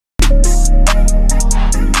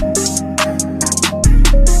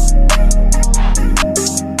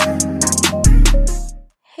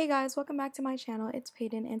guys, welcome back to my channel. It's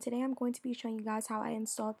Peyton, and today I'm going to be showing you guys how I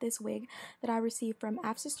installed this wig that I received from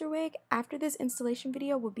Afsisterwig. After this installation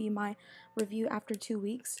video will be my review after 2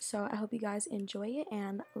 weeks, so I hope you guys enjoy it,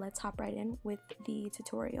 and let's hop right in with the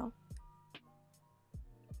tutorial.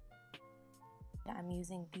 I'm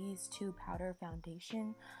using these two powder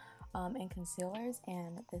foundation and concealers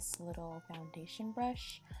and this little foundation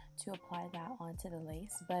brush to apply that onto the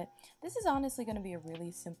lace. But this is honestly going to be a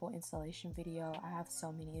really simple installation video. I have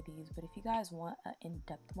so many of these, but if you guys want an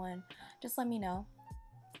in-depth one, just let me know.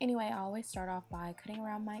 Anyway, I always start off by cutting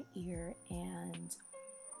around my ear, and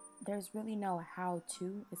there's really no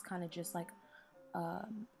how-to. It's kind of just like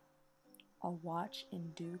a watch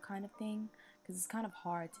and do kind of thing, because it's kind of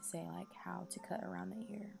hard to say like how to cut around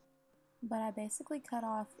the ear. But I basically cut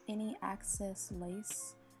off any excess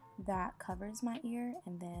lace that covers my ear,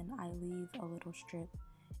 and then I leave a little strip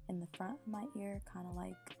in the front of my ear, kind of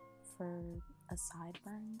like for a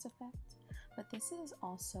sideburns effect. But this is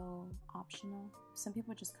also optional. Some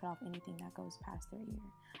people just cut off anything that goes past their ear,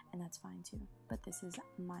 and that's fine too. But this is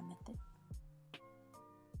my method.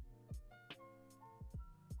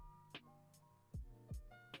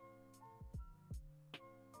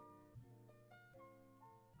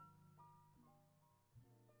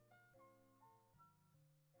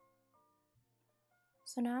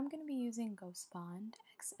 So now I'm going to be using Ghost Bond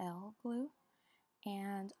XL glue,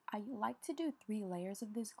 and I like to do 3 layers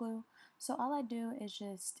of this glue. So all I do is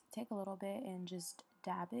just take a little bit and just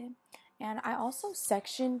dab it. And I also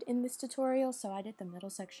sectioned in this tutorial, so I did the middle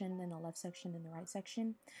section, then the left section, then the right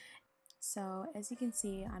section. So as you can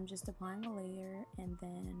see, I'm just applying a layer and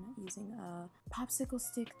then using a popsicle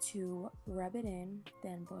stick to rub it in,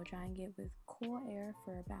 then blow drying it with cool air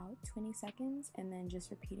for about 20 seconds, and then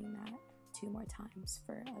just repeating that 2 more times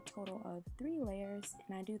for a total of 3 layers,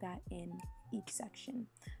 and I do that in each section.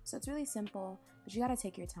 So it's really simple, but you gotta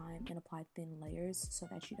take your time and apply thin layers so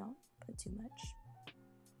that you don't put too much.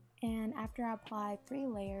 And after I apply 3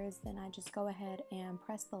 layers, then I just go ahead and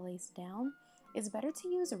press the lace down. It's better to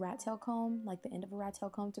use a rat tail comb, like the end of a rat tail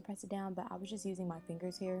comb, to press it down, but I was just using my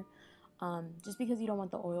fingers here, just because you don't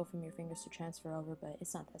want the oil from your fingers to transfer over. But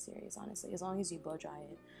it's not that serious, honestly. As long as you blow dry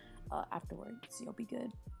it afterwards, you'll be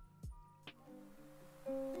good.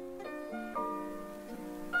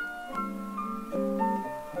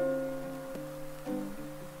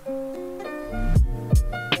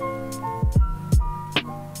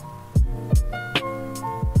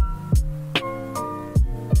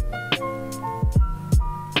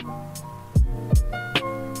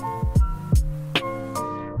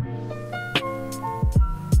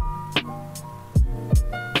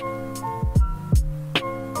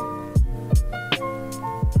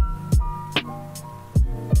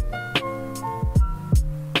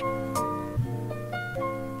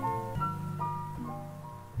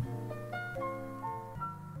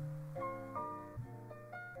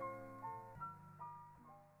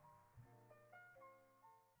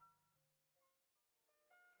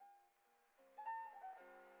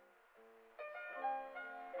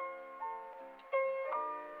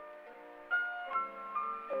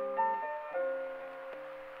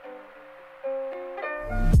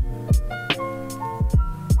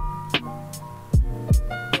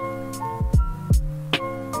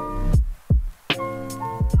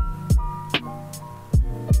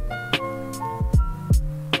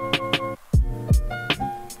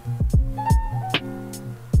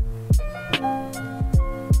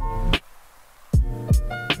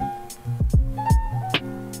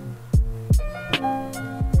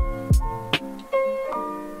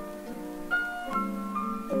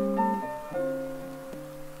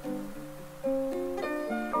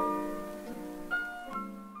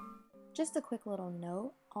 Just a quick little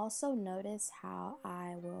note, also notice how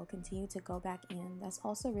I will continue to go back in. That's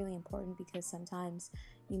also really important because sometimes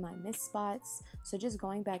you might miss spots. So just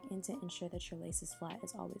going back in to ensure that your lace is flat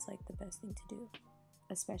is always like the best thing to do,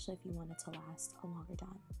 especially if you want it to last a longer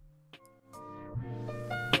time.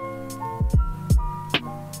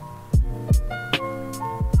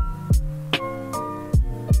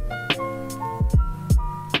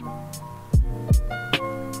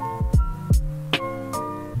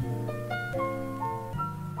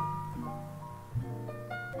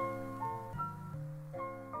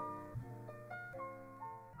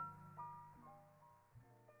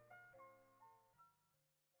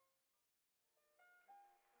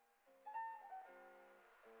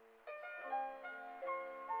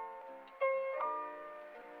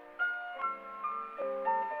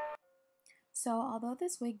 So although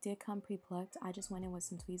this wig did come pre-plucked, I just went in with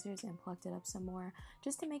some tweezers and plucked it up some more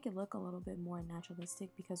just to make it look a little bit more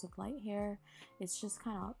naturalistic, because with light hair, it's just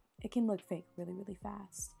kind of, it can look fake really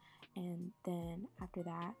fast. And then after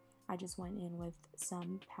that, I just went in with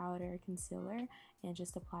some powder concealer and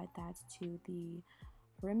just applied that to the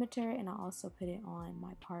perimeter, and I also put it on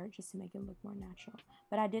my part just to make it look more natural.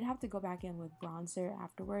 But I did have to go back in with bronzer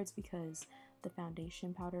afterwards because the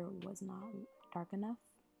foundation powder was not dark enough.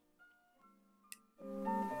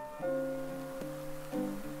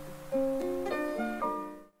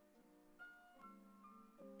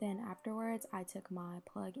 Then afterwards, I took my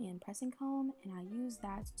plug-in pressing comb and I used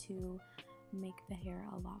that to make the hair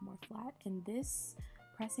a lot more flat. And this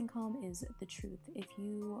pressing comb is the truth. If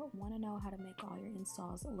you want to know how to make all your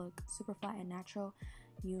installs look super flat and natural,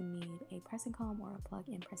 you need a pressing comb or a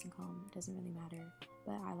plug-in pressing comb. It doesn't really matter,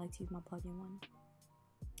 but I like to use my plug-in one.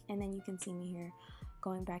 And then you can see me here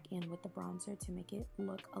going back in with the bronzer to make it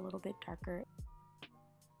look a little bit darker.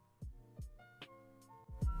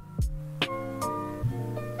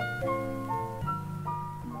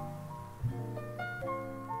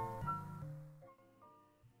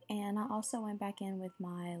 And I also went back in with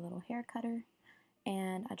my little hair cutter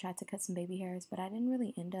and I tried to cut some baby hairs, but I didn't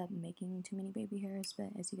really end up making too many baby hairs. But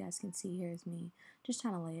as you guys can see, here's me just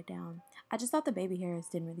trying to lay it down. I just thought the baby hairs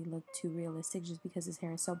didn't really look too realistic just because his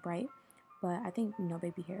hair is so bright. But I think no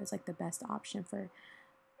baby hair is like the best option for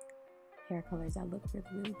hair colors that look really,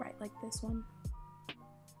 really bright like this one.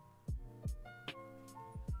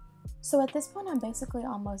 So at this point, I'm basically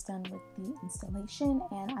almost done with the installation,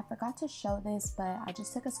 and I forgot to show this, but I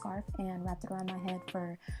just took a scarf and wrapped it around my head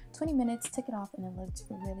for 20 minutes, took it off, and it looked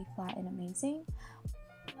really flat and amazing.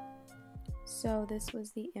 So this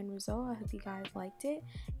was the end result. I hope you guys liked it.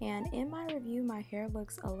 And in my review, my hair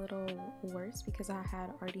looks a little worse because I had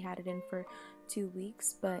already had it in for 2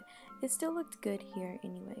 weeks, but it still looked good here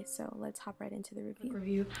anyway. So let's hop right into the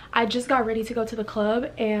review. I just got ready to go to the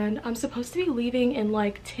club and I'm supposed to be leaving in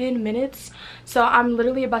like 10 minutes. So I'm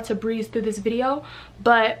literally about to breeze through this video,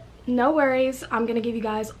 but no worries, I'm gonna give you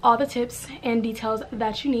guys all the tips and details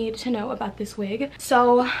that you need to know about this wig.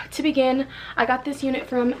 So to begin, I got this unit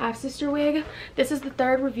from Afsisterwig. This is the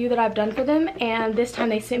 3rd review that I've done for them, and this time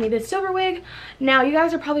they sent me this silver wig. Now you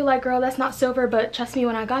guys are probably like, girl, that's not silver, but trust me,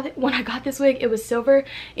 when I got this wig, it was silver.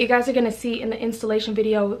 You guys are gonna see in the installation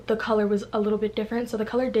video the color was a little bit different, so the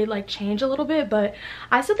color did like change a little bit, but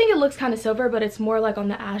I still think it looks kind of silver, but it's more like on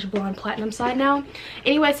the ash blonde platinum side now.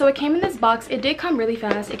 Anyway, so it came in this box. It did come really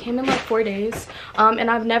fast. It came in like 4 days,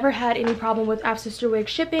 and I've never had any problem with Afsisterwig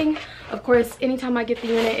shipping. Of course, anytime I get the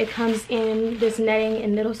unit, it comes in this netting,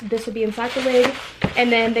 and this will be inside the wig,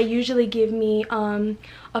 and then they usually give me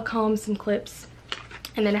a comb, some clips,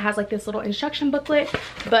 and then it has like this little instruction booklet.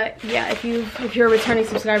 But yeah, if you're a returning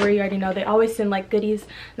subscriber, you already know they always send like goodies.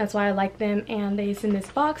 That's why I like them, and they send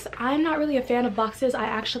this box. I'm not really a fan of boxes. I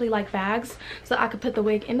actually like bags, so I could put the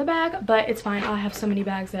wig in the bag, but it's fine. I have so many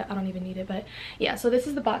bags that I don't even need it. But yeah, so this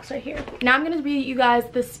is the box right here. Now I'm gonna read you guys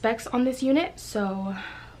the specs on this unit, so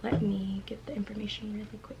let me get the information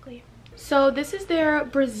really quickly. So this is their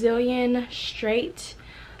Brazilian straight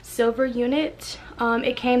silver unit.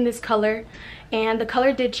 It came this color, and the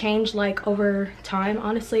color did change like over time,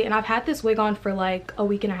 honestly, and I've had this wig on for like a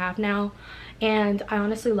week and a half now, and I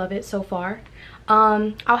honestly love it so far.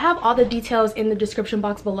 I'll have all the details in the description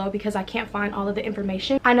box below because I can't find all of the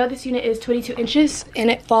information. I know this unit is 22 inches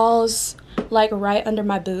and it falls like right under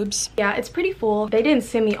my boobs. Yeah, it's pretty full. They didn't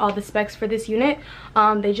send me all the specs for this unit.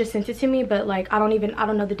 They just sent it to me, but like I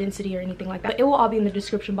don't know the density or anything like that. It will all be in the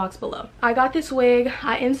description box below. I got this wig,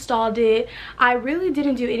 I installed it. I really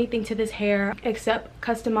didn't do anything to this hair except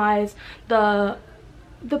customize the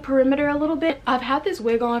perimeter a little bit. I've had this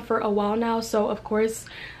wig on for a while now, so of course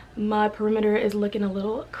my perimeter is looking a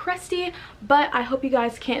little crusty, but I hope you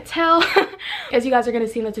guys can't tell. As you guys are going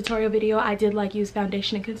to see in the tutorial video, I did like use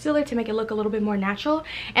foundation and concealer to make it look a little bit more natural,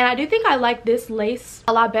 and I do think I like this lace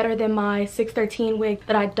a lot better than my 613 wig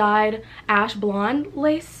that I dyed ash blonde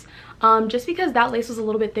lace. Just because that lace was a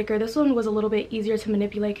little bit thicker. This one was a little bit easier to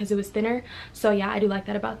manipulate because it was thinner. So yeah, I do like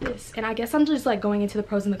that about this. And I guess I'm just like going into the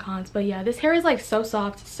pros and the cons. But yeah, this hair is like so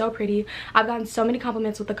soft, so pretty. I've gotten so many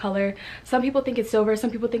compliments with the color. Some people think it's silver, some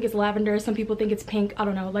people think it's lavender, some people think it's pink. I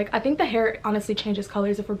don't know. Like, I think the hair honestly changes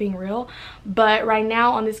colors if we're being real. But right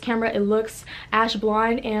now on this camera, it looks ash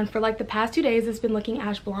blonde. And for like the past 2 days, it's been looking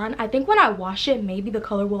ash blonde. I think when I wash it, maybe the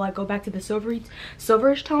color will like go back to the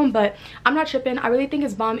silverish tone. But I'm not tripping. I really think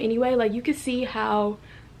it's bomb anyway. Like, you can see how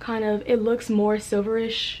kind of it looks more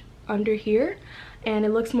silverish under here and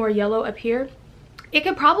it looks more yellow up here. It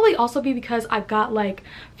could probably also be because I got like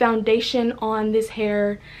foundation on this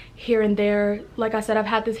hair here and there. Like I said, I've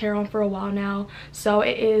had this hair on for a while now, so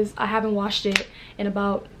I haven't washed it in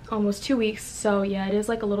about almost 2 weeks. So yeah, it is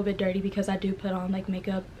like a little bit dirty because I do put on like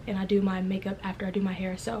makeup, and I do my makeup after I do my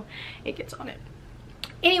hair, so it gets on it.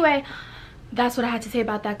 Anyway, that's what I had to say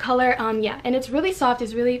about that color. Yeah, and it's really soft,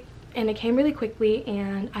 and it came really quickly,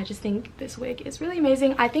 and I just think this wig is really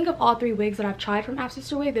amazing. I think of all 3 wigs that I've tried from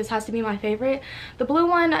Afsisterwig, this has to be my favorite. The blue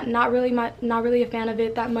one, not really a fan of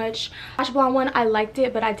it that much. Ash blonde one, I liked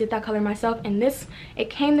it, but I did that color myself, and it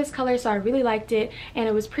came this color, so I really liked it, and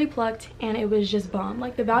it was pre-plucked, and it was just bomb.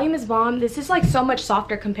 Like, the volume is bomb. This is like so much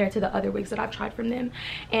softer compared to the other wigs that I've tried from them,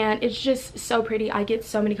 and it's just so pretty. I get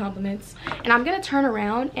so many compliments, and I'm gonna turn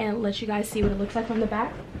around and let you guys see what it looks like from the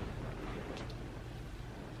back.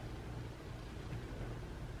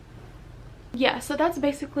 Yeah, so that's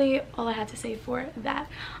basically all I had to say for that.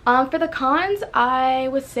 For the cons, I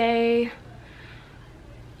would say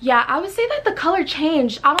that the color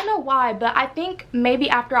changed. I don't know why, but I think maybe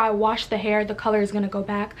after I wash the hair, the color is gonna go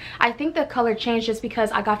back. I think the color changed just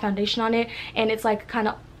because I got foundation on it, and it's like kind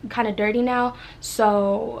of dirty now.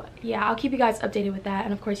 So yeah, I'll keep you guys updated with that,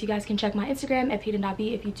 and of course you guys can check my Instagram at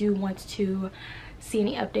peden.b if you do want to see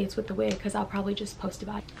any updates with the wig, because I'll probably just post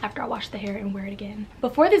about it after I wash the hair and wear it again.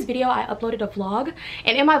 Before this video, I uploaded a vlog,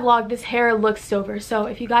 and in my vlog this hair looks silver. So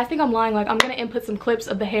if you guys think I'm lying, like, I'm gonna input some clips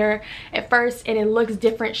of the hair at first, and it looks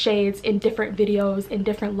different shades in different videos in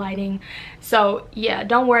different lighting. So yeah,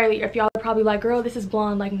 don't worry if y'all are probably like, girl, this is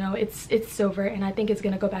blonde. Like, no, it's silver, and I think it's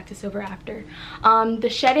gonna go back to silver after. The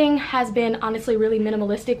shedding has been honestly really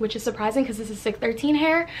minimalistic, which is surprising because this is 613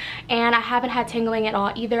 hair, and I haven't had tangling at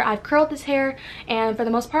all either. I've curled this hair, and for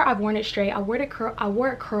the most part I've worn it straight. I wore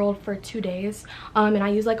it curled for 2 days, and I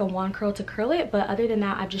use like a wand curl to curl it, but other than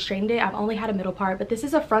that I've just straightened it. I've only had a middle part, but this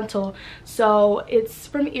is a frontal, so it's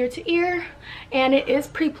from ear to ear, and it is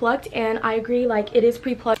pre-plucked, and I agree, like, it is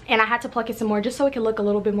pre-plucked, and I had to pluck it some more just so it could look a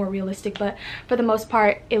little bit more realistic, but for the most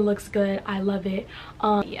part it looks good. I love it.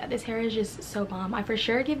 Yeah, this hair is just so bomb. I for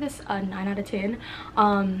sure give this a 9 out of 10.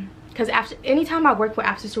 Because anytime I worked with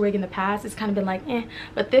Afsisterwig in the past, it's kind of been like eh,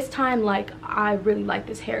 but this time, like, I really like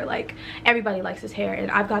this hair. Like, everybody likes this hair, and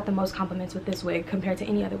I've got the most compliments with this wig compared to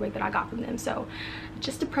any other wig that I got from them. So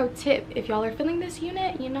just a pro tip, if y'all are feeling this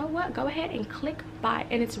unit, you know what, go ahead and click buy.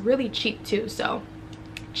 And it's really cheap too, so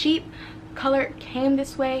cheap, color came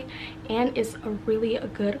this way, and it's a really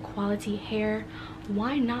good quality hair.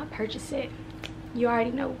 Why not purchase it? You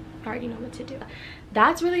already know what to do.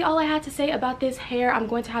 That's really all I had to say about this hair. I'm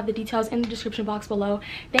going to have the details in the description box below.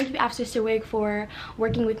 Thank you, Afsisterwig, for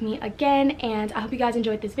working with me again, and I hope you guys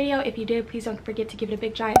enjoyed this video. If you did, please don't forget to give it a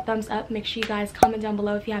big giant thumbs up. Make sure you guys comment down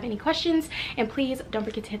below if you have any questions, and please don't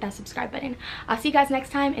forget to hit that subscribe button. I'll see you guys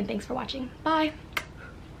next time, and thanks for watching. Bye.